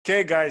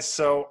Okay, guys,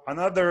 so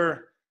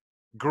another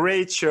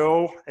great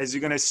show, as you're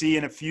going to see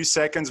in a few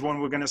seconds when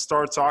we're going to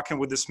start talking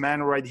with this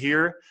man right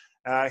here.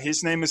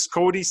 His name is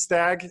Cody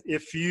Stagg.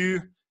 If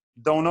you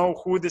don't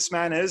know who this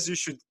man is, you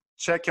should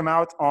check him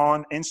out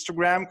on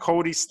Instagram,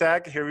 Cody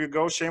Stagg. Here you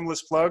go,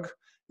 shameless plug.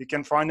 You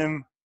can find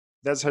him.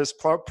 That's his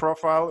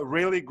profile.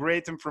 Really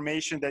great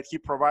information that he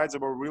provides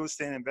about real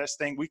estate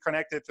investing. We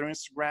connected through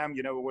Instagram.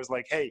 It was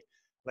like, hey,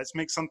 let's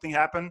make something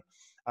happen.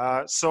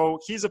 So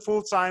he's a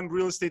full-time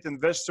real estate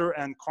investor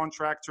and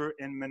contractor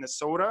in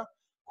Minnesota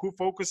who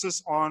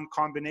focuses on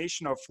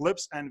combination of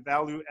flips and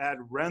value-add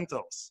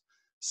rentals.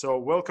 So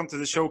welcome to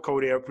the show,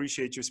 Cody. I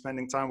appreciate you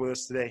spending time with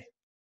us today.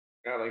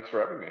 Yeah, thanks for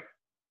having me.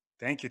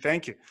 Thank you.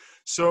 Thank you.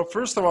 So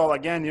first of all,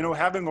 again,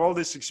 having all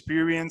this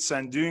experience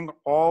and doing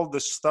all the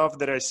stuff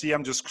that I see,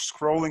 I'm just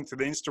scrolling to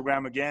the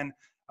Instagram again,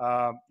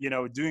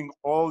 doing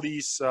all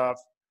these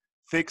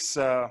fix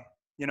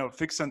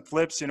and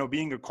flips,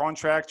 being a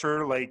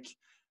contractor,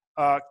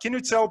 can you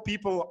tell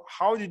people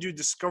how did you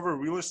discover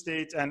real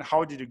estate and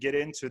how did you get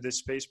into this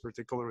space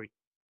particularly?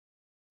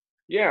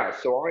 Yeah,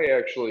 so I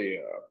actually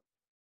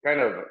kind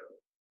of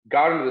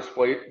got into this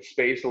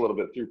space a little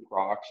bit through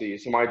proxy.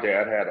 So my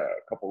dad had a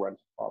couple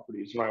rental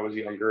properties when I was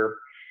younger.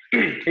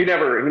 he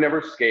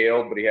never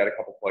scaled, but he had a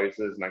couple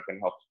places, and I kind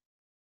of helped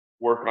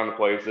work on the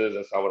places.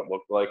 I saw what it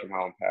looked like and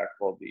how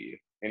impactful the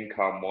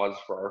income was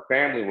for our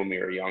family when we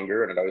were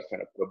younger, and it always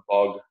kind of put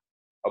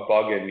a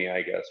bug in me,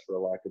 I guess, for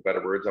lack of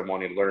better words. I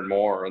wanted to learn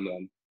more, and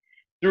then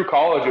through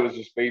college, it was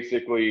just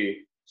basically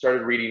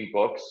started reading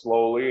books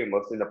slowly and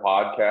listening to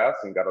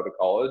podcasts, and got out of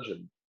college,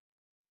 and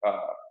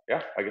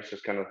yeah, I guess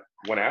just kind of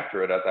went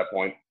after it at that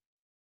point.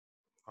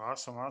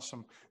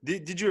 Awesome.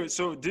 Did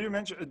you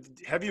mention,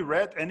 have you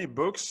read any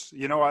books?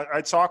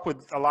 I talk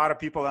with a lot of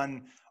people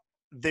and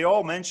they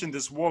all mentioned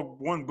this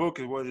one book.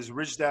 What is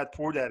Rich Dad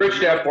Poor Dad?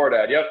 Rich Dad Poor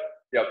Dad. Yep.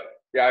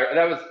 Yeah,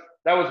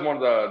 that was one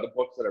of the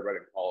books that I read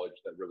in college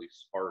that really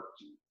sparked,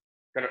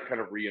 kind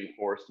of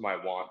reinforced my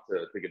want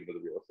to get into the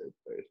real estate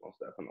space, most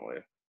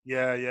definitely.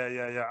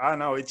 Yeah. I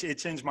know it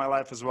changed my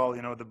life as well.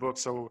 The book.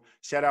 So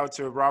shout out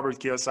to Robert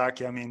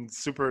Kiyosaki. I mean,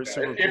 super Yeah,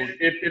 super cool.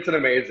 it's an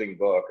amazing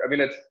book. I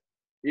mean,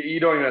 you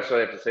don't even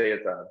necessarily have to say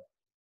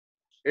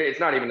it's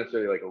not even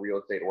necessarily like a real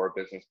estate or a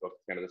business book.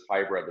 It's kind of this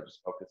hybrid that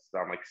just focuses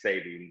on like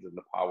savings and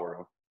the power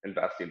of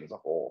investing as a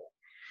whole.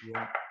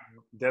 Yeah,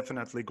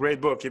 definitely. Great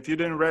book. If you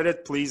didn't read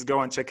it, please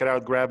go and check it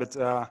out, grab it.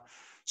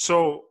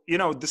 So,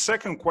 the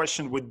second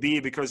question would be,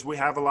 because we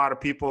have a lot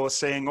of people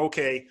saying,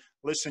 okay,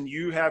 listen,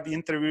 you have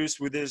interviews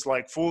with this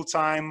like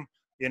full-time,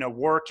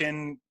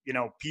 working,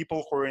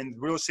 people who are in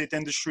real estate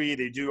industry,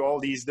 they do all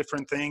these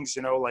different things,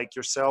 like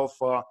yourself.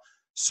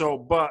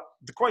 But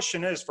the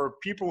question is, for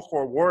people who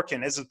are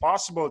working, is it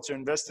possible to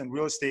invest in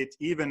real estate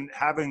even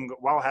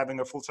while having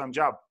a full-time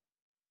job?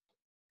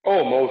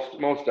 Oh,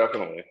 most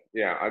definitely.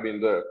 Yeah, I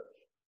mean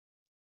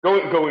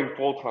going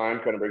full time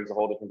kind of brings a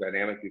whole different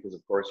dynamic because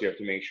of course you have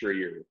to make sure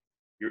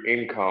your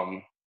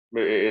income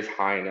is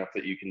high enough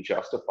that you can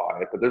justify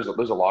it. But there's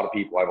a lot of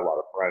people. I have a lot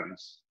of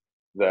friends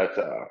that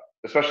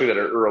especially that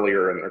are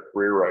earlier in their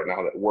career right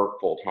now that work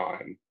full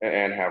time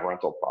and have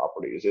rental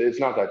properties. It's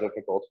not that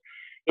difficult.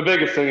 The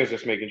biggest thing is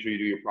just making sure you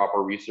do your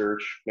proper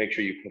research, make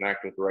sure you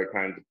connect with the right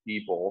kinds of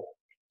people,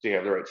 so you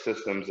have the right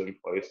systems in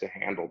place to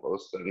handle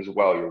those things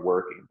while you're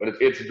working. But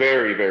it's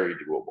very, very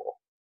doable.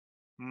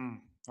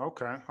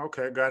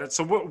 Okay, got it.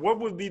 So what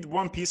would be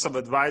one piece of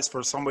advice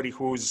for somebody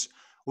who's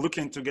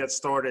looking to get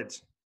started?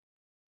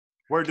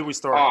 Where do we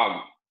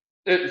start?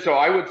 So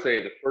I would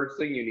say the first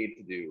thing you need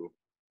to do,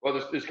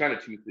 well, there's kind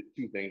of two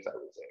things I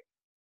would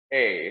say.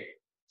 A,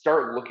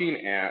 start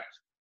looking at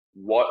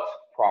what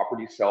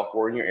properties sell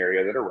for in your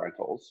area that are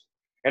rentals.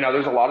 And now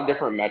there's a lot of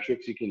different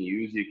metrics you can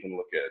use. You can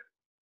look at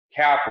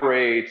cap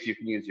rates, you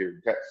can use your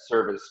debt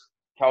service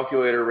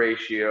calculator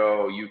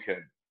ratio, you can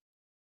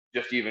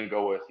just even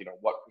go with,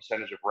 what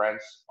percentage of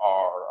rents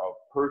are of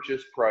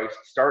purchase price.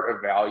 Start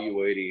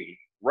evaluating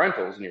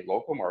rentals in your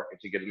local market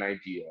to get an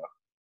idea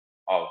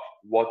of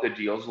what the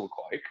deals look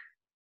like,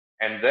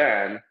 and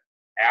then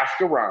ask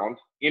around,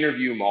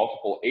 interview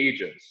multiple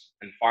agents,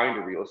 and find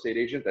a real estate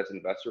agent that's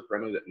investor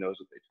friendly that knows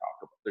what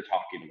they're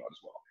talking about as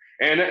well.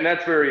 And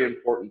that's very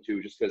important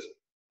too, just because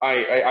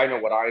I know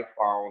what I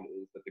found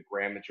is that the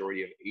grand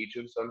majority of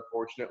agents,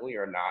 unfortunately,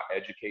 are not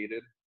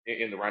educated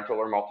in the rental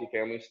or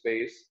multifamily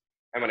space.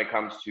 And when it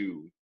comes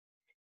to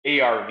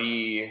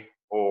ARV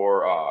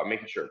or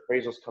making sure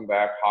appraisals come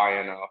back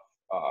high enough,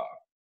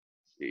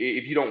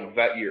 if you don't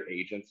vet your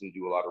agents and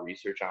do a lot of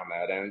research on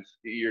that end,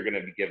 you're going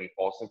to be given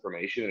false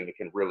information, and it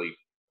can really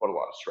put a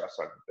lot of stress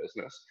on your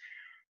business.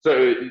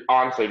 So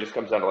honestly, it just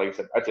comes down to, like I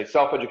said, I'd say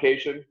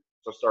self-education.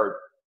 So start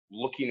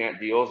looking at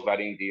deals,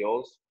 vetting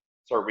deals,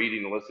 start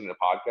reading and listening to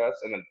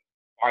podcasts, and then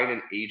find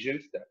an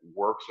agent that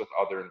works with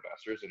other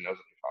investors and knows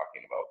what they're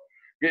talking about.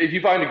 If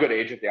you find a good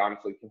agent, they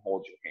honestly can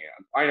hold your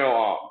hand. I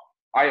know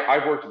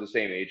I've worked with the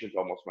same agent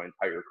almost my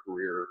entire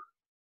career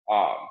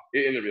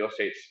in the real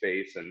estate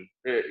space, and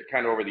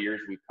kind of over the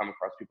years we've come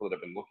across people that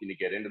have been looking to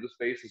get into the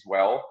space as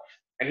well.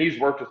 And he's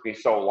worked with me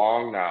so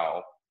long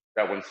now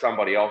that when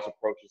somebody else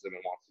approaches him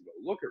and wants to go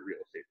look at real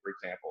estate, for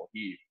example,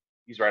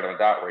 he's right on the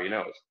dot where he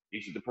knows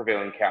these are the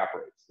prevailing cap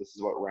rates. This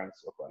is what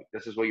rents look like.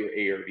 This is what your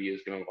ARV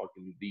is going to look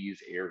in these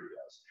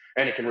areas,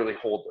 and it can really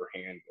hold their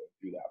hand going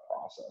through that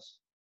process.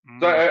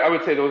 So I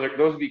would say those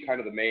would be kind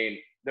of the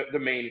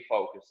main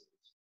focuses.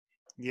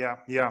 Yeah,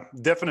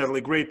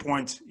 definitely. Great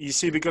point. You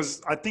see,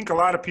 because I think a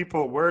lot of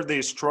people where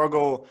they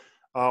struggle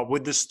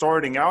with the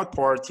starting out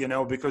part,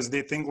 because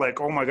they think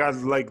like, oh my God,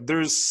 like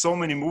there's so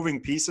many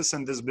moving pieces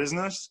in this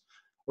business.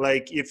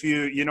 Like if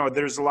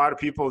there's a lot of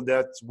people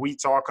that we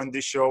talk on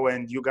this show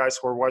and you guys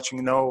who are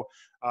watching know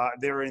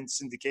they're in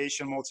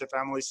syndication,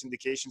 multifamily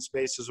syndication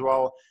space as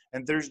well.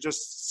 And there's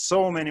just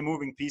so many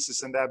moving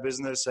pieces in that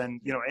business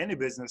and, any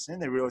business in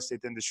the real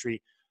estate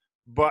industry.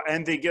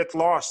 And they get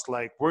lost,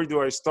 like where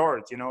do I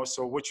start,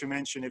 so what you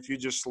mentioned, if you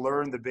just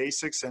learn the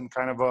basics and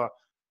kind of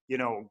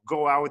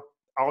go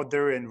out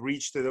there and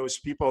reach to those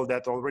people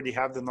that already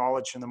have the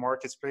knowledge in the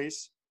market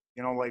space,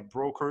 like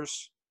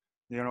brokers,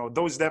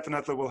 those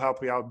definitely will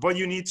help you out. But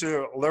you need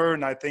to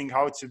learn, I think,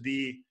 how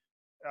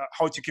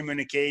to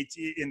communicate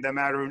in the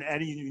matter,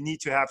 and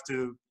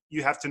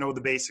you have to know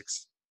the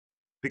basics,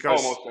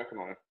 because most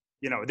definitely,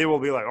 they will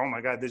be like, oh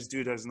my God, this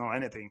dude doesn't know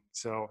anything.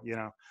 So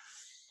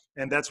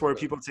and that's where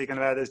people take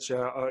advantage,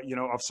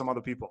 of some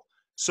other people.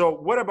 So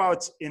what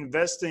about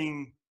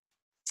investing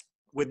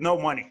with no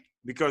money?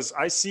 Because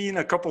I seen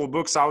a couple of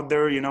books out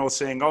there,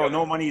 saying, oh,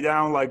 no money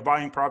down, like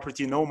buying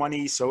property, no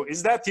money. So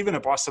is that even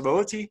a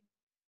possibility?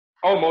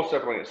 Oh, most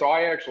definitely. So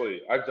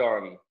I've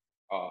done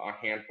a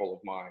handful of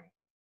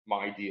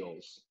my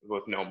deals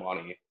with no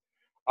money.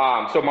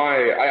 So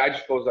I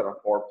just closed out a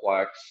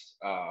fourplex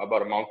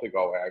about a month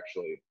ago,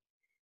 actually.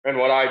 And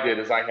what I did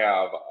is I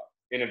have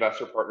an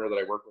investor partner that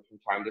I work with from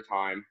time to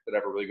time that I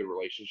have a really good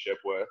relationship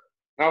with.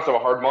 And I also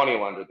have a hard money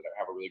lender that I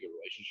have a really good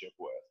relationship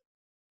with.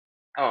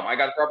 I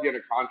got the property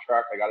under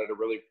contract. I got it at a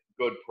really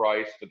good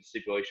price, but the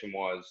stipulation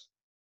was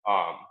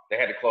they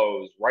had to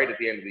close right at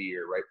the end of the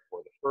year, right before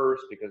the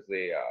first, because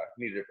they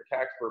needed it for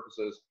tax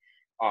purposes.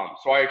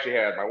 So I actually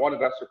had my one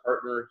investor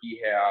partner.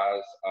 He had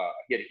a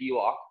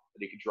HELOC that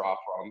he could draw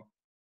from.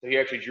 So he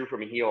actually drew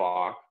from a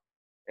HELOC,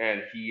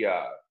 and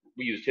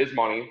we used his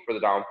money for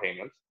the down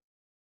payment.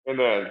 And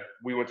then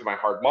we went to my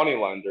hard money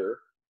lender,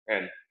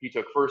 and he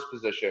took first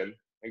position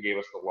and gave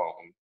us the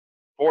loan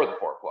for the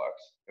fourplex,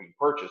 and we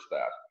purchased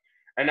that.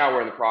 And now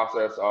we're in the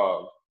process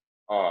of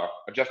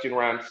adjusting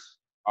rents,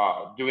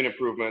 doing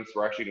improvements.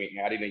 We're actually going to be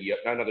adding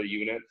another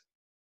unit.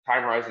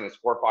 Time horizon is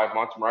 4 or 5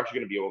 months, and we're actually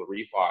going to be able to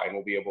refi, and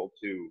we'll be able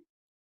to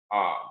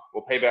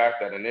we'll pay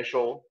back that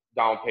initial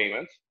down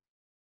payment,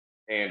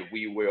 and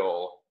we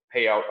will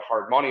pay out a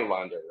hard money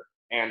lender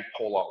and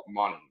pull out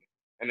money,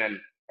 and then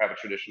have a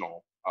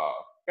traditional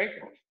bank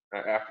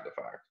loan after the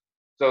fact.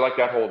 So like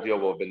that whole deal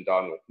will have been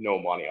done with no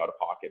money out of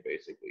pocket,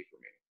 basically, for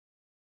me.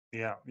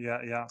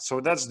 Yeah. So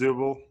that's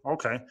doable.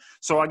 Okay.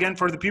 So again,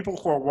 for the people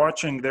who are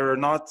watching, they're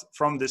not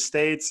from the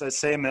States,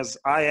 same as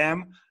I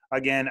am.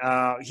 Again,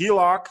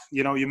 HELOC,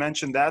 you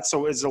mentioned that.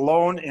 So it's a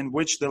loan in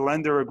which the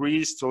lender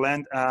agrees to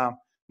lend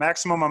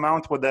maximum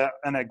amount with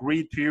an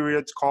agreed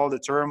period called a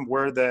term,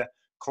 where the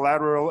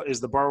collateral is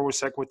the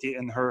borrower's equity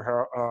in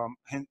her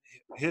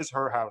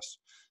house.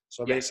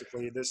 So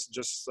basically, this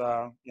just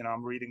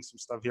I'm reading some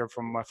stuff here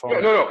from my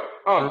phone.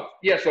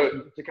 Yeah.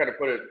 So to kind of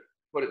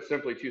put it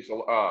simply too,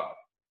 so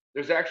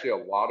there's actually a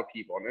lot of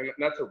people, and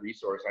that's a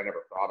resource I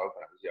never thought of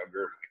when I was younger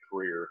in my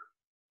career.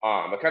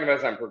 But kind of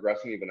as I'm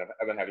progressing,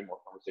 I've been having more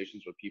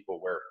conversations with people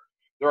where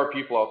there are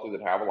people out there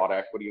that have a lot of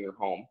equity in their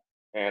home,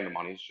 and the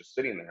money's just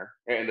sitting there,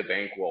 and the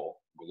bank will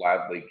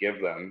gladly give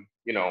them,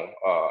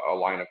 a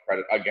line of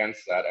credit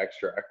against that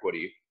extra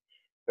equity.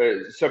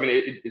 So I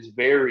mean, it's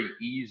very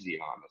easy,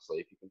 honestly,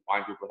 if you can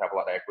find people that have a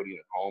lot of equity in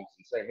their homes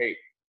and say, hey,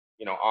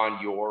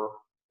 on your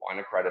line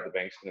of credit, the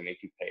bank's going to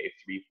make you pay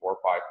 3, 4,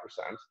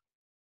 5%.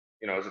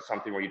 Is it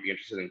something where you'd be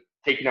interested in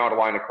taking out a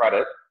line of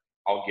credit?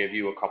 I'll give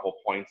you a couple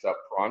points up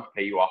front,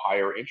 pay you a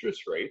higher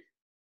interest rate.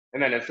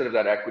 And then instead of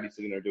that equity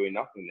sitting there doing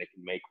nothing, they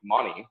can make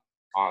money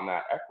on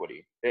that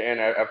equity.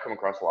 And I've come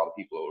across a lot of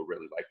people who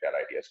really like that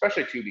idea,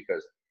 especially too,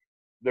 because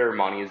their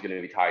money is going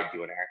to be tied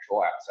to an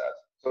actual asset.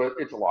 So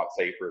it's a lot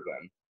safer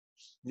than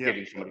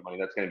giving somebody money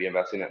that's going to be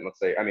investing it in, let's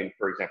say,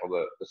 for example,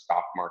 the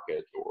stock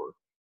market or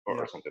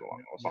something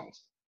along those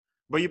lines.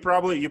 But you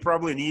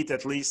probably need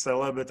at least a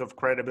little bit of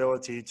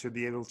credibility to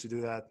be able to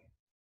do that.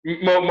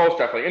 Most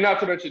definitely, and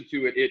not to mention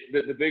too,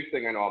 the big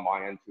thing I know on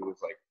my end too is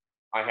like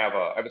I have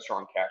a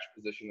strong cash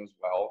position as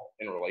well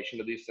in relation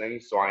to these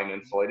things, so I'm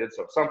insulated.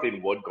 So if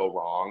something would go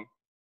wrong,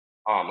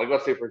 like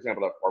let's say for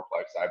example that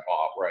fourplex I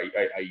bought where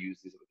I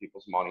used these other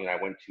people's money and I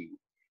went to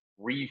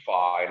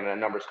refi and the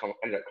numbers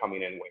ended up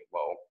coming in way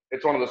low.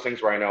 It's one of those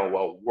things where I know,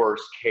 well,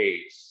 worst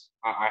case,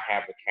 I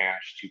have the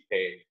cash to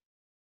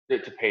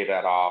pay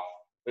that off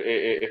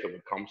if it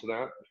would come to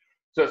that.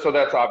 So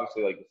that's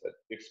obviously, like you said,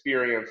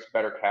 experience,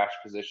 better cash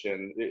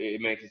position.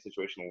 It makes the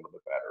situation a little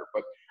bit better.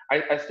 But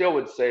I still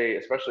would say,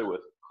 especially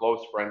with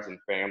close friends and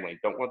family,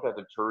 don't let that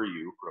deter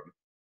you from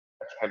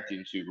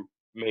attempting to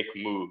make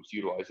moves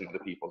utilizing other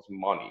people's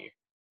money.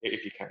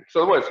 if you can.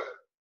 So otherwise,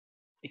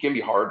 it can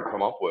be hard to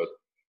come up with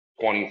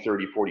 20,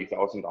 30,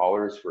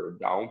 $40,000 for a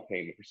down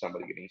payment for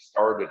somebody getting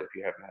started if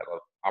you haven't had an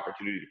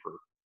opportunity for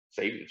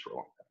savings for a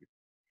long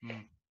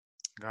time.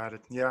 Got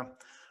it. Yeah.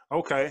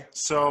 Okay.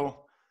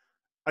 So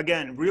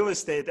again, real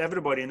estate,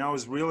 everybody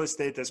knows real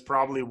estate is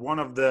probably one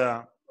of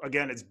the,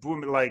 again, it's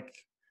booming.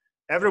 Like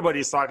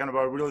everybody's talking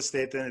about real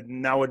estate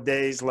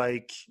nowadays.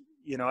 Like,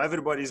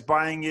 everybody's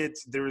buying it.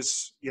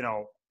 There's,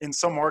 in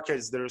some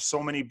markets, there's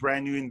so many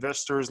brand new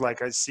investors.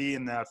 Like I see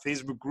in the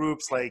Facebook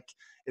groups, like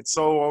it's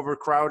so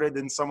overcrowded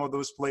in some of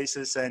those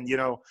places. And,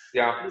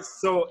 Yeah.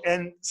 so,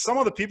 and some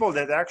of the people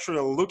that actually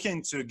are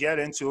looking to get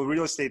into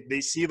real estate,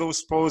 they see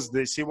those posts,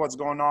 they see what's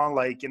going on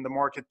like in the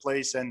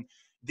marketplace, and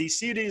they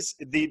see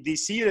they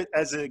see it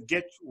as a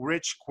get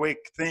rich quick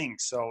thing.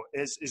 So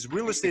is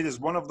real estate is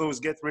one of those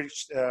get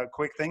rich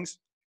quick things?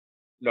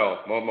 No,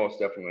 most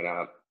definitely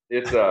not.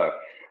 It's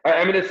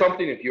I mean, it's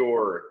something if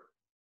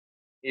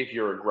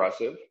you're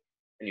aggressive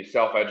and you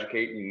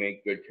self-educate and you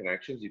make good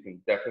connections, you can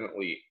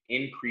definitely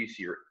increase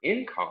your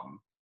income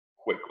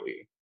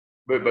quickly.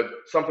 But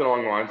something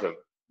along the lines of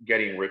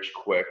getting rich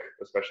quick,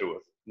 especially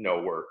with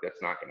no work,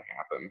 that's not going to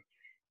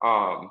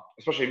happen.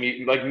 Especially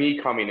me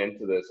coming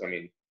into this. I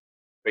mean,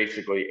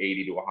 basically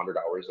 80 to 100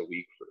 hours a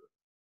week for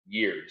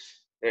years,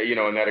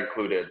 and that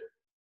included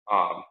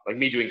like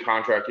me doing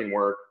contracting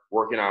work,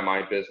 working on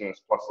my business,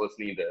 plus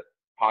listening to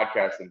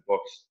podcasts and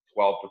books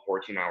 12 to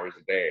 14 hours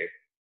a day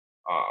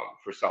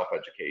for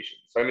self-education.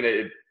 So, I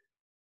mean,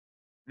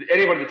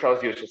 anybody that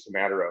tells you it's just a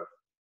matter of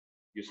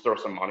you just throw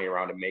some money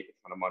around and make a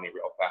ton of money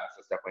real fast,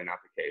 that's definitely not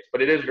the case.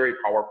 But it is very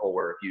powerful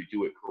where if you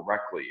do it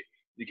correctly,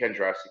 you can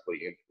drastically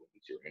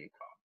influence your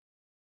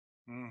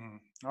income.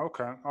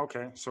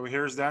 Okay. So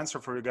here's the answer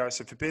for you guys.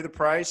 If you pay the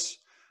price,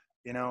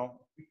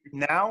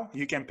 now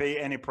you can pay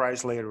any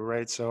price later,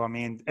 right? So, I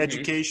mean,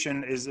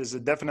 education is a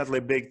definitely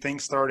a big thing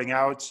starting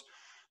out.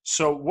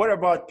 So what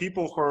about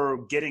people who are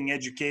getting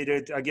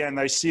educated? Again,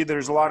 I see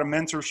there's a lot of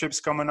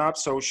mentorships coming up.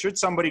 So should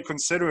somebody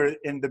consider it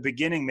in the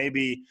beginning,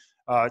 maybe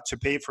to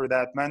pay for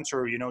that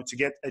mentor, to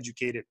get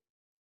educated?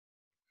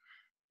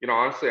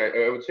 Honestly,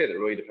 I would say that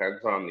really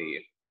depends on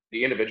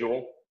the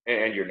individual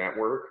and your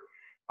network.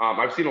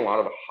 I've seen a lot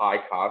of high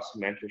cost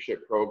mentorship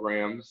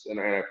programs, and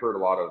I've heard a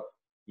lot of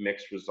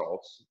mixed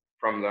results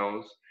from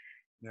those.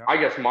 Yeah. I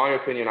guess my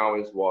opinion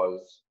always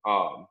was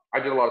I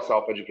did a lot of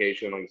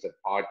self-education, like I said,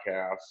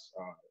 podcasts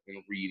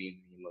and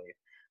reading mainly.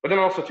 But then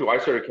also too, I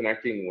started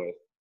connecting with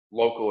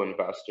local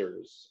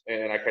investors,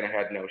 and I kind of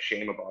had no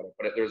shame about it.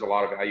 But there's a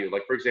lot of value.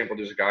 Like for example,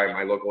 there's a guy in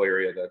my local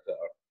area that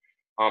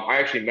I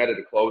actually met at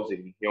a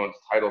closing. He owns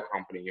a title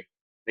company.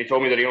 They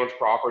told me that he owns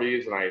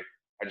properties, and I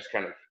just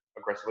kind of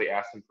aggressively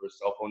asked him for his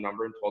cell phone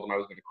number and told him I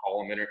was going to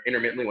call him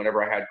intermittently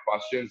whenever I had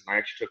questions. And I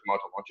actually took him out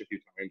to lunch a few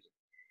times.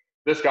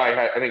 This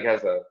guy, I think,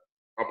 has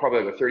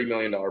probably like a $30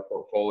 million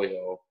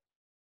portfolio,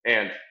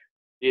 and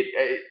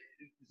it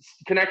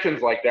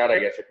connections like that, I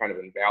guess, are kind of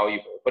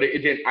invaluable. But it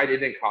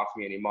didn't cost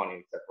me any money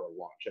except for a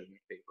lunch and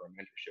pay for a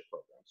mentorship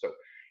program. So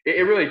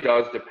it really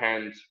does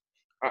depend,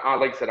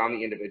 like I said, on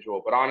the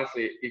individual. But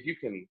honestly, if you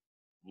can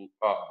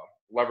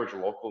leverage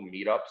local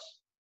meetups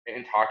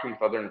and talking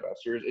with other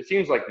investors, it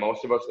seems like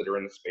most of us that are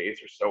in the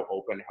space are so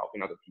open to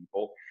helping other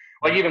people.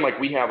 Like even like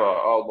we have a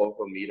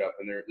local meetup,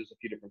 and there's a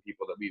few different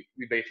people that we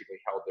basically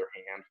held their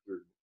hand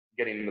through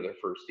getting into their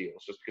first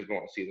deals, just because we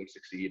want to see them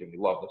succeed, and we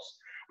love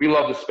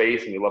the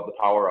space, and we love the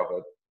power of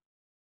it.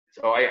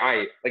 So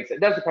I like I said,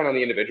 it does depend on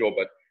the individual,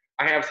 but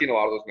I have seen a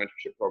lot of those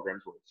mentorship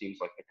programs where it seems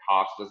like the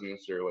cost doesn't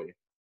necessarily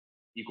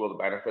equal the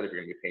benefit if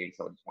you're going to be paying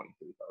somebody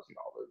 $20,000-$30,000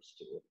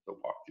 to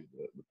walk through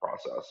the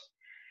process.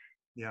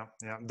 Yeah,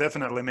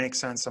 definitely makes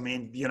sense. I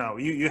mean,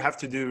 you have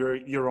to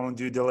do your own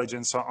due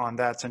diligence on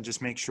that and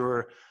just make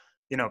sure,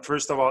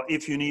 first of all,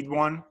 if you need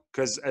one,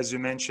 because as you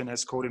mentioned,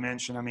 as Cody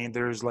mentioned, I mean,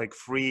 there's like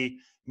free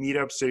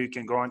meetups, so you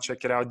can go and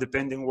check it out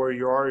depending where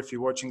you are. If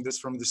you're watching this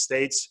from the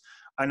States,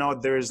 I know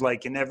there's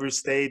like in every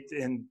state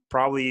in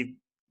probably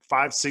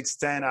 5, 6,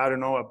 10, I don't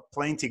know,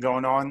 plenty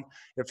going on.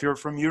 If you're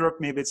from Europe,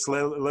 maybe it's a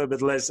little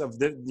bit less of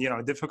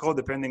difficult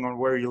depending on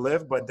where you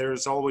live, but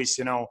there's always,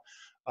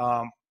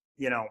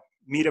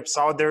 meetups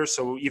out there.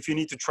 So if you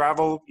need to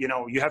travel,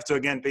 you have to,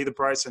 again, pay the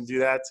price and do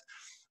that.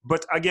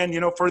 But again,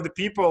 for the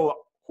people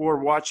who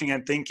are watching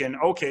and thinking,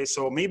 okay,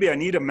 so maybe I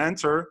need a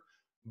mentor,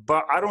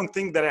 but I don't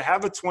think that I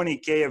have a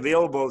 $20K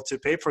available to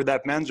pay for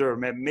that mentor.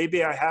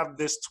 Maybe I have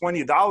this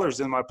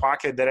 $20 in my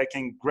pocket that I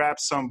can grab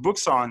some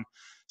books on.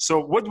 So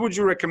what would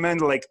you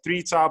recommend, like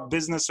 3 top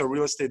business or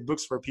real estate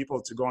books for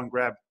people to go and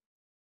grab?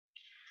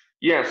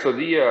 Yeah, so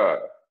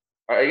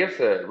I guess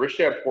Rich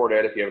Dad Poor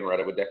Dad, if you haven't read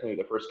it, would definitely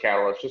be the first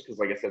catalyst, just because,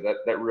 like I said,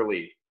 that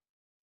really,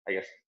 I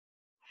guess,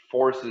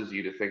 forces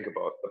you to think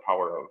about the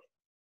power of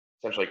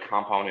essentially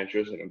compound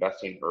interest and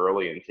investing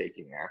early and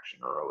taking action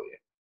early.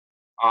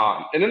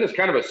 And then there's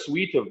kind of a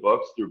suite of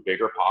books through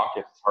Bigger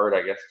Pockets. It's hard,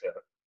 I guess,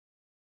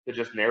 to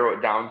just narrow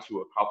it down to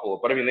a couple.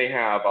 But I mean, they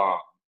have a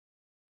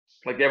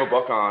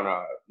book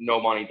on no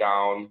money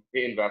down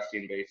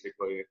investing,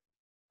 basically.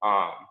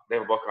 They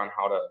have a book on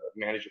how to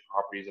manage your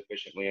properties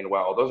efficiently and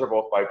well. Those are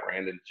both by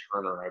Brandon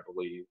Turner, I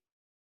believe.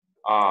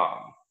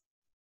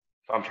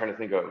 So I'm trying to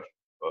think of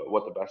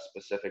what the best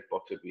specific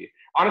book could be.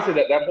 Honestly,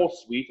 that whole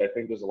suite, I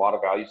think there's a lot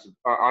of value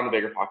on the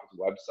Bigger Pockets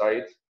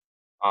website.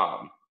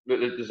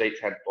 There's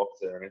 8-10 books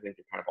there, and I think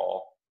they're kind of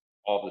all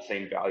the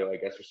same value, I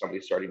guess, for somebody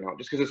starting out,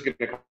 just because it's going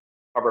to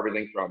cover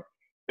everything from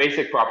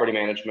basic property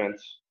management,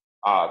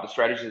 the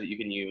strategies that you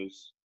can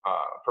use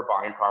for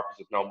buying properties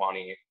with no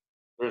money.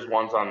 There's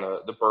ones on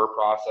the BRRRR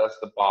process,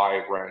 the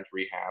buy, rent,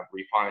 rehab,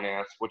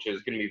 refinance, which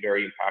is going to be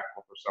very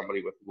impactful for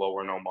somebody with low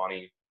or no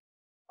money.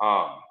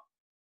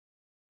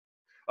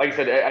 Like I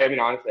said, I mean,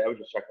 honestly, I would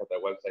just check out that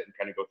website and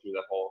kind of go through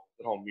that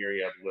whole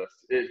myriad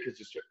list. Because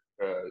just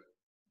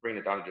bring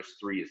it down to just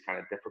 3 is kind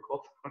of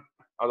difficult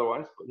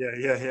otherwise. But.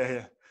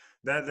 Yeah.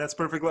 That's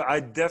perfectly. I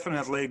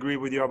definitely agree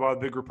with you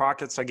about Bigger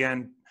Pockets.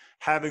 Again,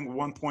 having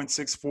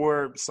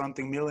 1.64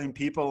 something million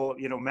people,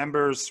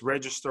 members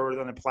registered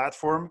on a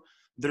platform.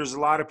 There's a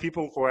lot of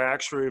people who are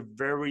actually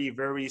very,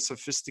 very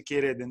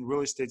sophisticated in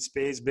real estate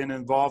space, been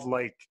involved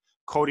like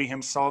Cody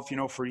himself,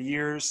 for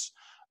years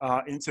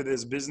into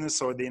this business.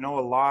 So they know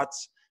a lot.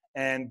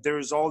 And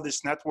there's all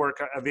this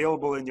network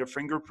available in your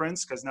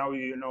fingerprints because now,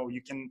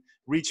 you can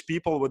reach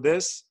people with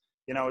this.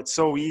 It's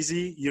so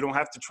easy. You don't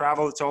have to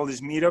travel to all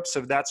these meetups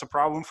if that's a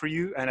problem for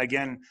you. And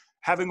again,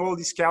 having all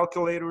these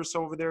calculators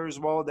over there as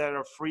well that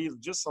are free,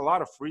 just a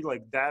lot of free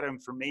like data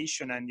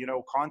information and,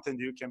 content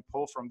you can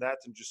pull from that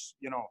and just,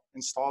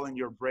 install in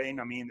your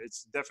brain. I mean,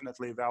 it's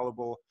definitely a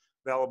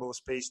valuable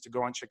space to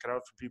go and check it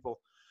out for people.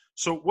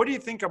 So what do you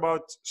think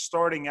about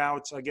starting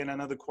out? Again,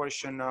 another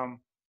question.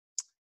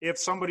 If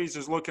somebody's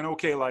just looking,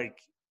 okay, like,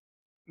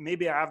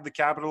 maybe I have the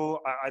capital.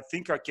 I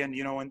think I can,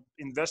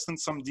 invest in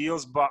some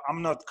deals, but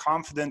I'm not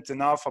confident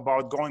enough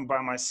about going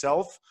by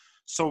myself.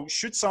 So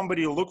should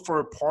somebody look for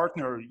a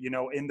partner,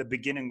 in the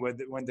beginning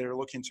when they're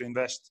looking to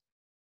invest?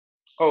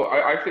 Oh,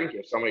 I think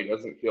if somebody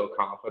doesn't feel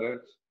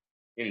confident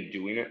in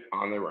doing it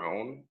on their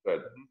own, that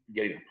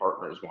getting a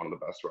partner is one of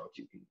the best routes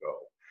you can go.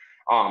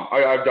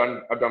 I've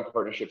done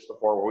partnerships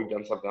before where we've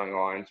done something along the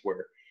lines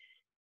where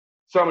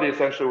somebody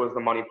essentially was the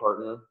money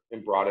partner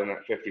and brought in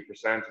at 50%,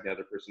 and the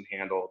other person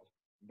handled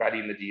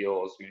vetting the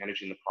deals,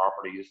 managing the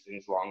properties,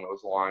 things along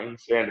those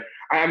lines. And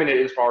I mean,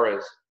 as far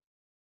as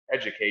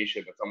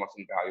education, it's almost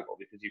invaluable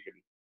because you can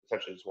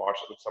essentially just watch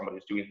what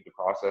somebody's doing through the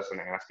process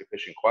and ask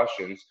efficient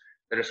questions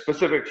that are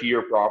specific to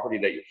your property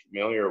that you're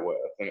familiar with.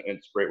 And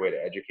it's a great way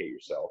to educate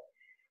yourself.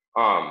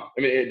 I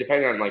mean,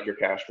 depending on like your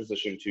cash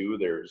position too,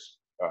 there's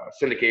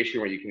syndication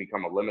where you can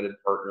become a limited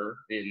partner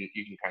and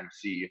you can kind of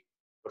see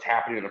what's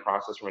happening in the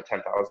process from a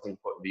 10,000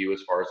 foot view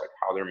as far as like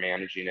how they're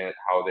managing it,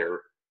 how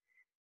they're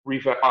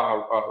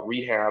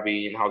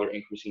rehabbing, how they're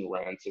increasing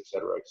rents, et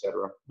cetera, et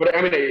cetera. But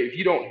I mean, if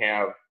you don't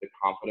have the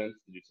confidence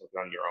to do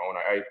something on your own,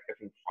 I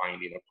think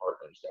finding a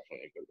partner is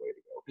definitely a good way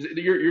to go. Because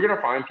you're going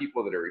to find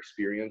people that are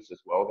experienced as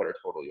well that are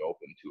totally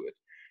open to it.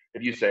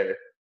 If you say,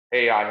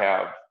 hey, I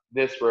have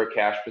this for a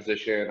cash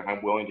position,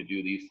 I'm willing to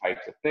do these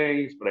types of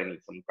things, but I need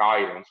some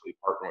guidance, will you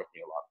partner with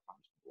me? A lot of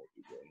times people will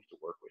be willing to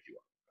work with you.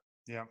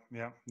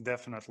 Yeah,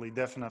 definitely.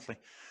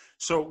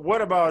 So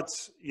what about,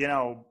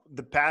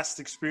 the past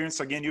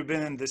experience? Again, you've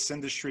been in this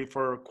industry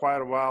for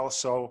quite a while.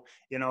 So,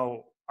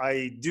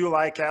 I do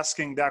like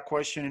asking that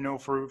question,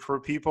 for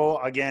people.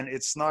 Again,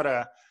 it's not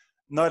a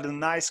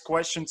nice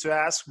question to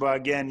ask, but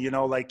again,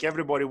 like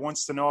everybody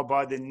wants to know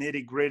about the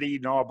nitty gritty,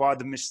 about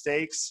the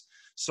mistakes.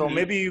 So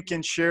maybe you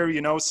can share,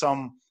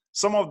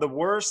 some of the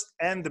worst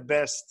and the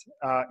best,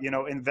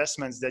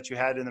 investments that you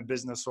had in a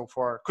business so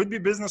far. Could be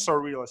business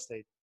or real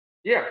estate.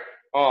 Yeah.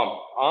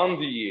 On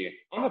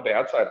the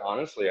bad side,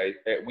 honestly,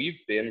 we've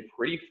been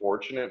pretty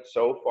fortunate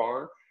so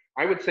far.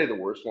 I would say the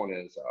worst one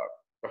is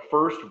the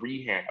first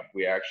rehab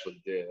we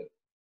actually did.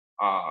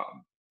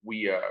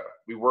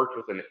 We worked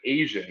with an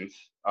agent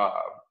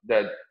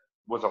that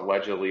was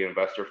allegedly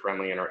investor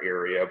friendly in our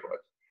area, but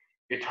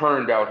it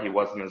turned out he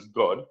wasn't as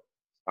good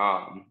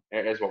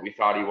as what we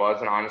thought he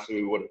was. And honestly,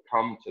 we would have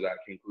come to that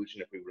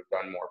conclusion if we would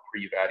have done more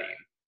pre-vetting.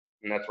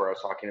 And that's where I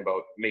was talking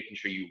about making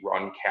sure you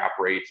run cap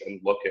rates and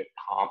look at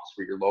comps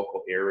for your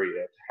local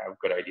area to have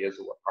good ideas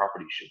of what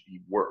property should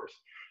be worth.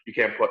 You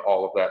can't put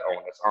all of that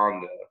onus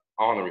on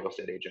the real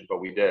estate agent,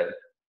 but we did.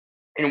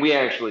 And we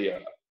actually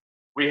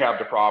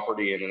rehabbed a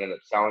property and ended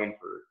up selling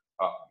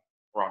for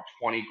around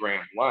 20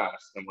 grand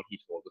less than what he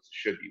told us it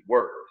should be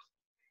worth.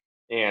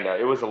 And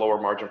it was a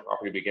lower margin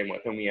property to begin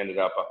with, and we ended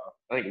up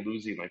I think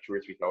losing like $2,000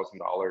 or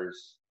 $3,000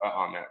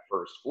 on that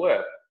first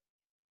flip.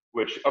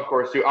 Which, of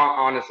course, too,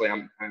 honestly,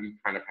 I'm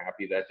kind of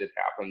happy that did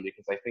happen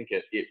because I think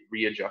it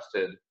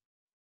readjusted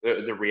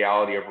the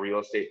reality of real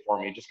estate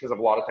for me. Just because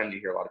a lot of times you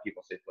hear a lot of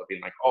people say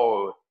flipping like,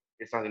 oh,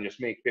 it's nothing,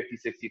 just make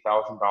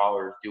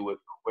 $50,000-$60,000, do it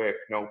quick,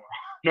 no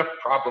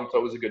problem. So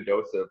it was a good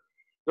dose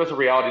of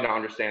reality to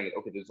understand that,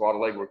 okay, there's a lot of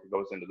legwork that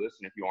goes into this,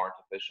 and if you aren't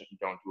efficient and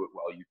don't do it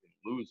well, you can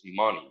lose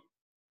money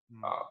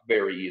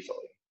very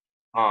easily.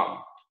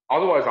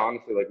 Otherwise,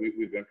 honestly, like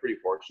we've been pretty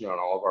fortunate on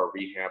all of our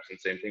rehabs, and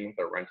same thing with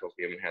our rentals.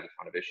 We haven't had a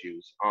ton of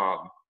issues.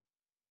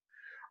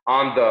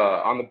 On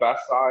the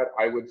best side,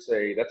 I would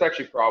say that's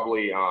actually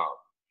probably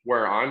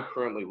where I'm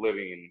currently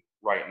living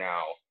right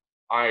now.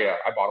 I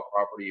bought a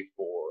property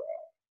for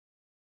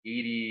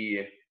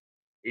 80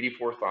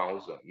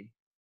 84,000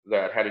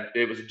 that had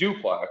it was a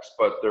duplex,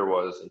 but there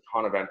was a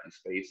ton of empty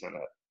space in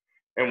it.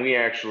 And we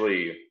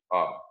actually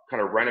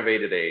kind of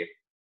renovated it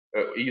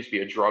used to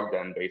be a drug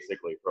den,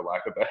 basically, for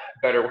lack of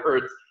better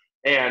words,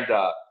 and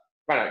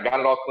kind of got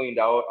it all cleaned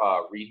out,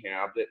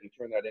 rehabbed it, and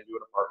turned that into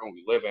an apartment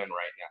we live in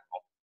right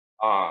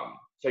now.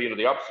 So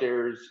the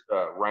upstairs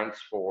rents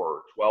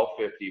for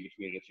 1250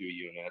 between the two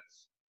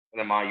units, and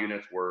then my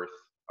unit's worth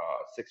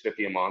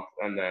 650 a month,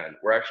 and then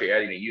we're actually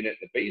adding a unit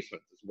in the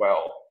basement as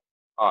well.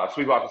 So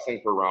we bought this thing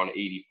for around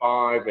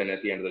 85, and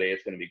at the end of the day,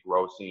 it's going to be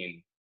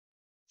grossing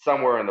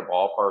somewhere in the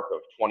ballpark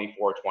of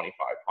 2,500.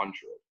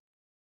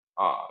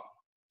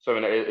 So I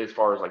mean, as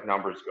far as like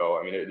numbers go,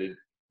 I mean,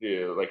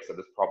 like I said,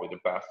 it's probably the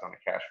best on a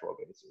cash flow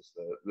basis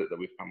that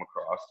we've come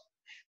across.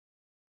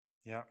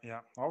 Yeah.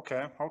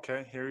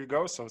 Okay. Here you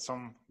go. So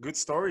some good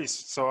stories.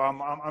 So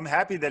I'm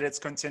happy that it's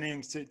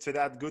continuing to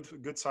that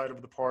good side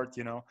of the part.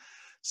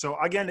 So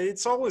again,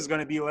 it's always going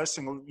to be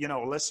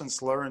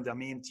lessons learned. I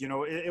mean,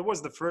 it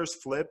was the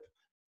first flip.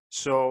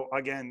 So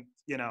again,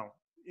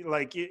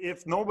 like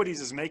if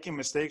nobody's is making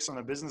mistakes on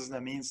a business,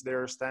 that means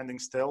they're standing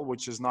still,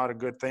 which is not a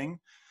good thing.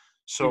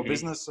 So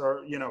business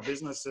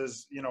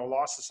is,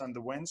 losses and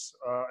the wins,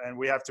 and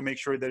we have to make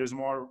sure there's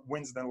more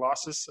wins than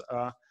losses.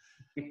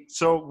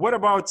 So what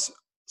about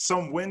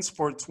some wins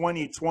for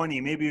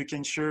 2020? Maybe you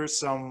can share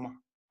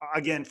some.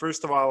 Again,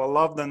 first of all, I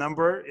love the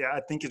number. Yeah,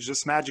 I think it's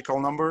just magical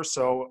number.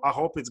 So I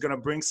hope it's going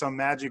to bring some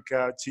magic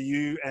to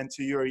you and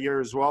to your year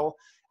as well.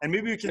 And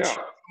maybe you can share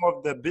some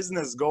of the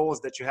business goals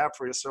that you have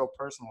for yourself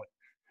personally.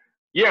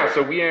 Yeah,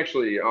 so we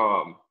actually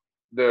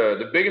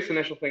the biggest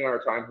initial thing on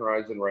our time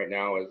horizon right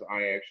now is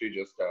I actually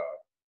just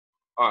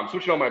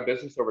switching all my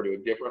business over to a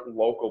different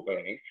local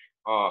bank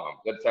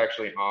that's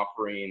actually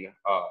offering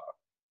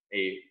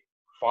a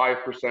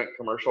 5%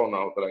 commercial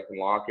note that I can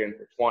lock in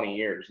for 20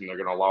 years, and they're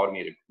going to allow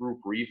me to group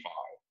refi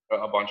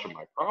a bunch of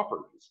my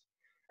properties.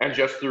 And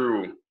just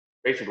through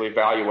basically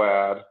value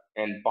add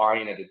and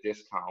buying at a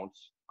discount,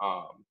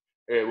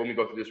 when we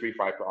go through this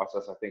refi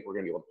process, I think we're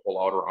going to be able to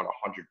pull out around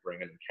 100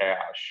 grand in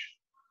cash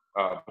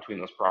between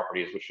those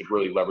properties, which should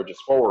really leverage us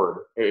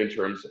forward in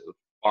terms of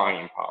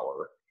buying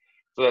power.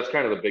 So that's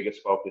kind of the biggest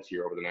focus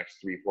here over the next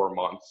 3-4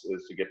 months,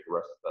 is to get the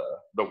rest of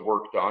the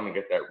work done and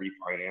get that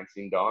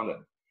refinancing done.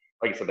 And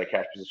like I said, that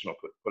cash position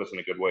will put us in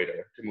a good way to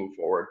move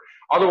forward.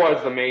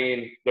 Otherwise, the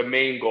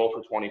main goal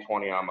for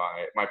 2020 on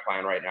my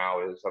plan right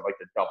now is I'd like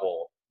to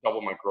double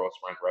my gross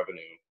rent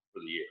revenue for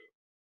the year.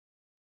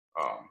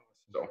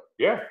 So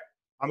yeah,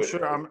 I'm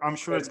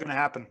sure it's going to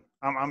happen.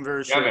 I'm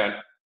very sure. Yeah,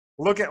 man.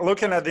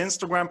 Looking at the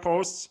Instagram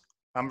posts,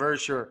 I'm very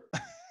sure.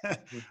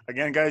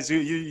 Again, guys,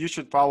 you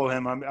should follow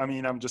him. I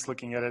mean, I'm just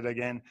looking at it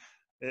again.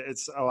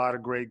 It's a lot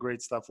of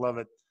great stuff. Love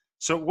it.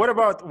 So what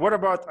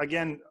about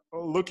again,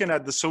 looking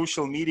at the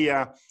social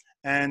media?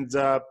 And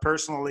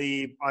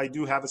personally, I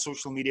do have a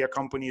social media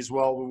company as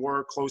well. We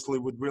work closely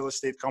with real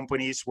estate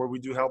companies where we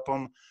do help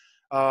them.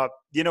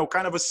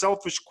 Kind of a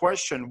selfish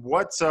question.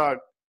 What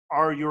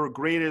are your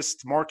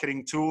greatest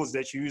marketing tools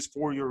that you use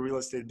for your real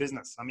estate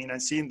business? I mean, I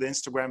see in the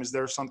Instagram, is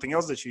there something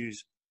else that you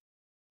use?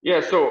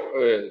 Yeah,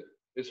 so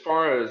as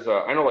far as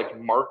I know,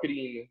 like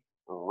marketing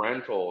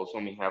rentals,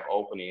 when we have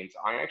openings,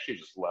 I actually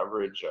just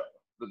leverage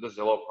the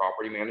Zillow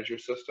property manager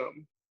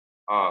system,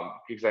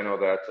 because I know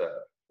that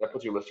that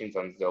puts your listings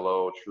on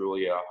Zillow,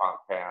 Trulia,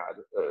 HotPad,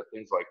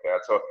 things like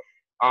that. So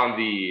on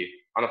the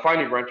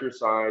finding renter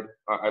side,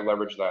 I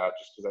leverage that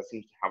just because that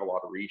seems to have a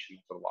lot of reach, and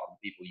it's a lot of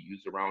people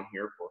use around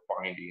here for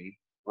finding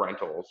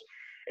rentals.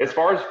 As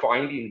far as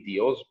finding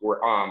deals,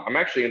 I'm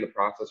actually in the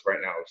process right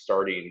now of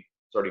starting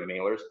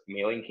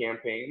mailing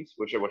campaigns,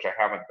 which I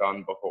haven't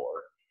done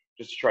before,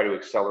 just to try to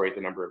accelerate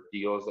the number of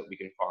deals that we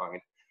can find.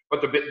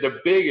 But the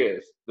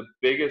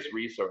biggest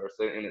resource,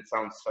 and it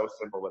sounds so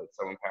simple but it's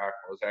so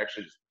impactful, is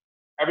actually just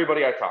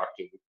everybody I talk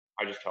to,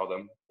 I just tell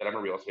them that I'm a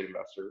real estate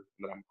investor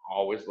and that I'm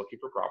always looking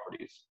for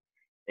properties.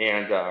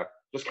 And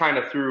just kind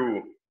of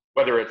through,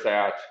 whether it's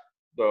at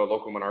the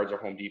local Menards or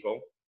Home Depot,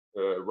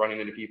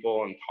 running into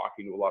people and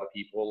talking to a lot of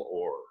people,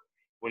 or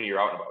when you're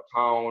out and about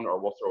town,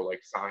 or we'll throw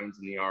like signs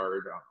in the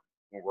yard,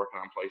 we're working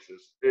on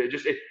places.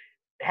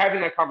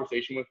 Having that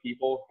conversation with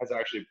people has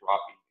actually brought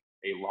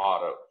me a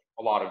lot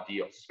of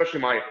deals. Especially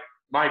my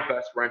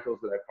best rentals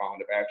that I've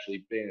found have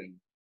actually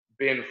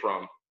been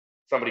from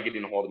somebody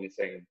getting a hold of me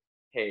saying,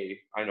 "Hey,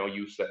 I know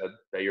you said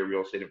that you're a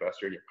real estate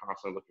investor and you're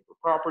constantly looking for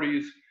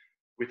properties.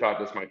 We thought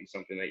this might be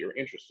something that you're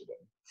interested in."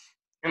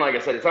 And like I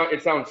said,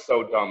 it sounds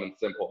so dumb and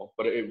simple,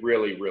 but it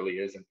really, really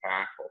is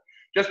impactful.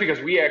 Just because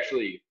we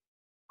actually,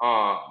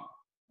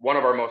 one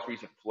of our most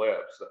recent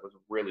flips that was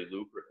really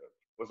lucrative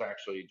was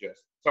actually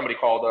just somebody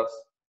called us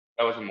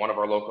that was in one of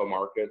our local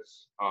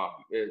markets.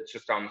 It's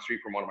just down the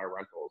street from one of my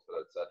rentals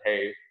that said,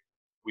 "Hey,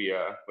 we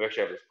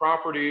actually have this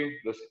property.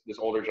 This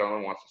older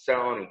gentleman wants to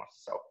sell, and he wants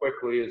to sell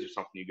quickly. Is there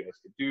something you guys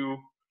could do?"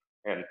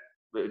 And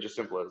just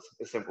simple as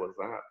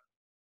that.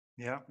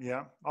 Yeah,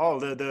 yeah. Oh,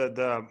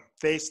 the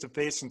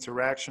face-to-face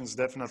interactions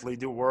definitely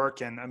do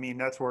work, and I mean,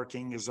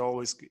 networking is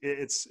always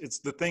it's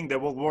the thing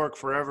that will work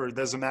forever. It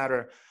doesn't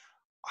matter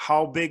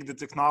how big the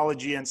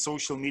technology and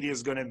social media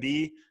is going to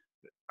be.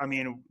 I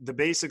mean, the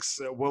basics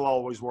will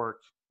always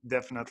work,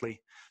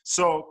 definitely.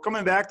 So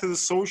coming back to the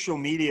social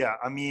media,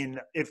 I mean,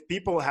 if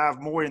people have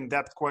more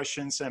in-depth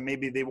questions and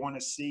maybe they want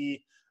to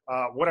see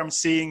what I'm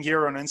seeing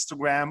here on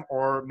Instagram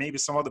or maybe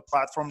some other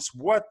platforms,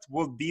 what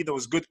will be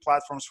those good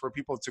platforms for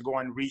people to go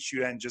and reach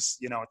you and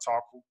just,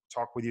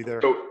 talk with you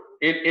there? So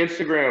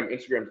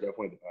Instagram's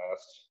definitely the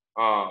best.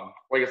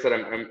 Like I said,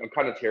 I'm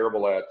kind of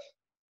terrible at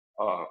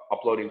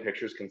uploading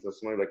pictures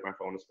consistently. Like my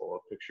phone is full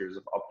of pictures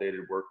of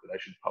updated work that I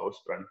should post,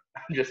 but I'm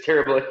just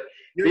terrible at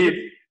You, you, being you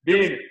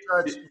be being. the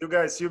judge. You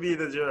guys, you be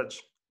the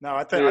judge. No,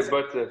 But it's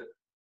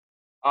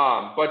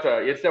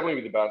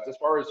definitely the best as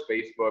far as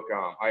Facebook.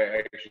 I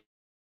actually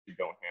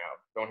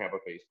don't have a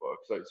Facebook,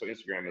 so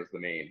Instagram is the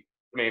main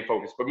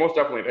focus. But most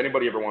definitely, if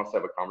anybody ever wants to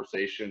have a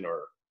conversation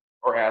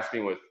or ask me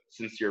with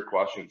sincere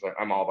questions,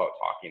 I'm all about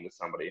talking to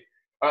somebody.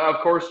 Of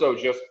course, though,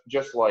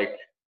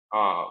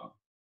 um,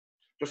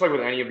 just like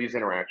with any of these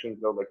interactions,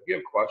 though, like if you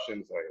have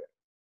questions,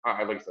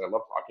 I like I said, I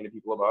love talking to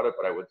people about it,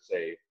 but I would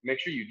say make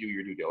sure you do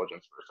your due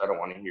diligence first. I don't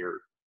want to hear.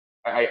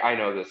 I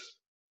know this.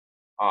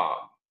 Um,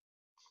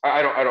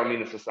 I don't mean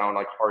this to sound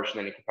like harsh in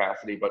any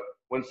capacity, but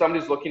when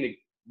somebody's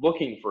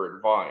looking for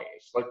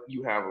advice, like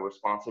you have a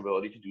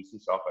responsibility to do some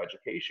self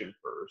education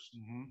first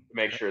hmm to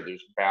make sure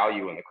there's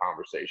value in the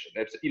conversation.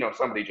 If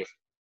somebody just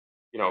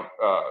you know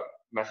uh,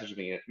 message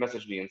me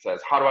and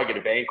says, "How do I get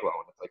a bank loan?"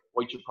 It's like,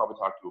 well, you should probably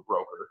talk to a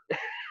broker,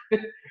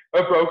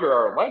 a broker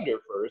or a lender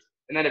first,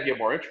 and then if you have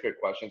more intricate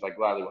questions, I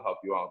gladly will help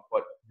you out.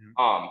 But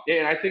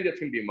and I think that's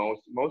going to be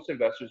most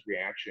investors'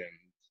 reactions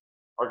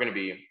are going to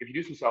be if you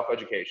do some self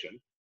education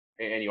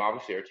and you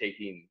obviously are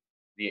taking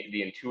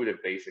the intuitive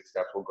basic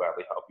steps will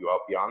gladly help you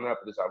out beyond that.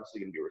 But there's obviously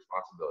going to be a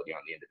responsibility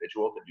on the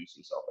individual to do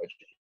some self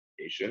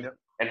education Yep.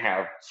 and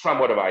have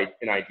somewhat of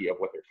an idea of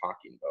what they're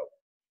talking about.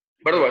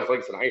 But otherwise, like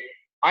I said,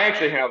 I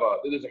actually have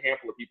there's a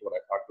handful of people that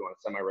I talk to on a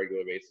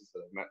semi-regular basis that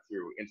I've met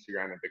through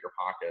Instagram and Bigger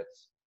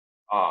Pockets.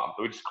 That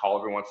we just call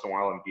every once in a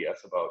while and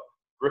BS about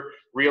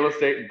real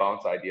estate and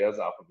bounce ideas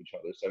off of each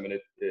other. So I mean,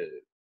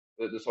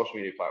 the social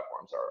media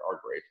platforms are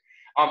great.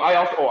 I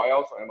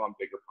also am on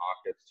Bigger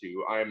Pockets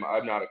too. I'm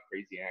not a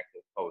crazy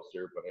active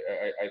poster, but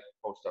I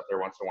post stuff there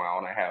once in a while,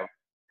 and I have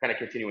kind of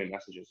continuing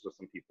messages with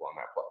some people on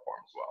that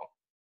platform as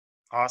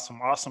well.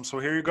 Awesome, awesome. So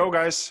here you go,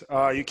 guys.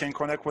 You can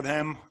connect with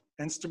him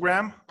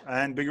Instagram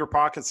and Bigger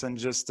Pockets, and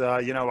just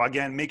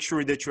again, make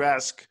sure that you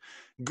ask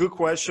good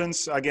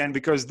questions again,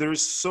 because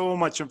there's so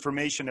much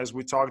information as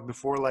we talked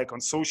before, like on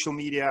social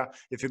media.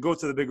 If you go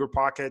to the Bigger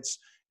Pockets,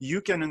 you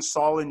can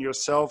install in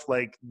yourself.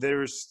 Like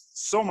there's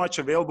so much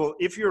available.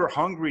 If you're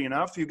hungry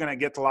enough, you're gonna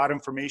get a lot of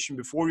information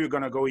before you're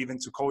gonna go even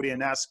to Cody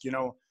and ask,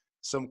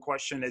 some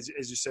question as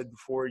you said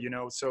before,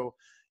 so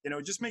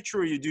just make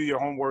sure you do your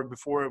homework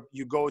before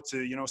you go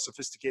to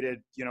sophisticated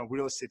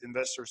real estate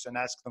investors and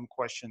ask them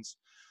questions,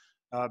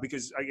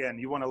 because again,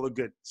 you want to look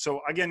good.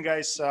 So again,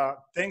 guys,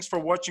 thanks for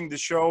watching the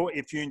show.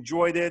 If you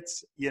enjoyed it,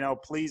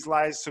 please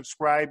like,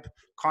 subscribe,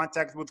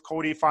 contact with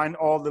Cody, find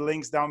all the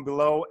links down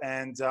below,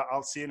 and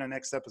I'll see you in the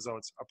next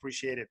episodes.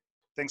 Appreciate it.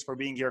 Thanks for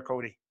being here,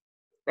 Cody.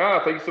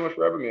 Thank you so much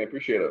for having me. I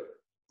appreciate it.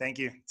 Thank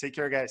you. Take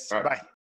care, guys. All right. Bye.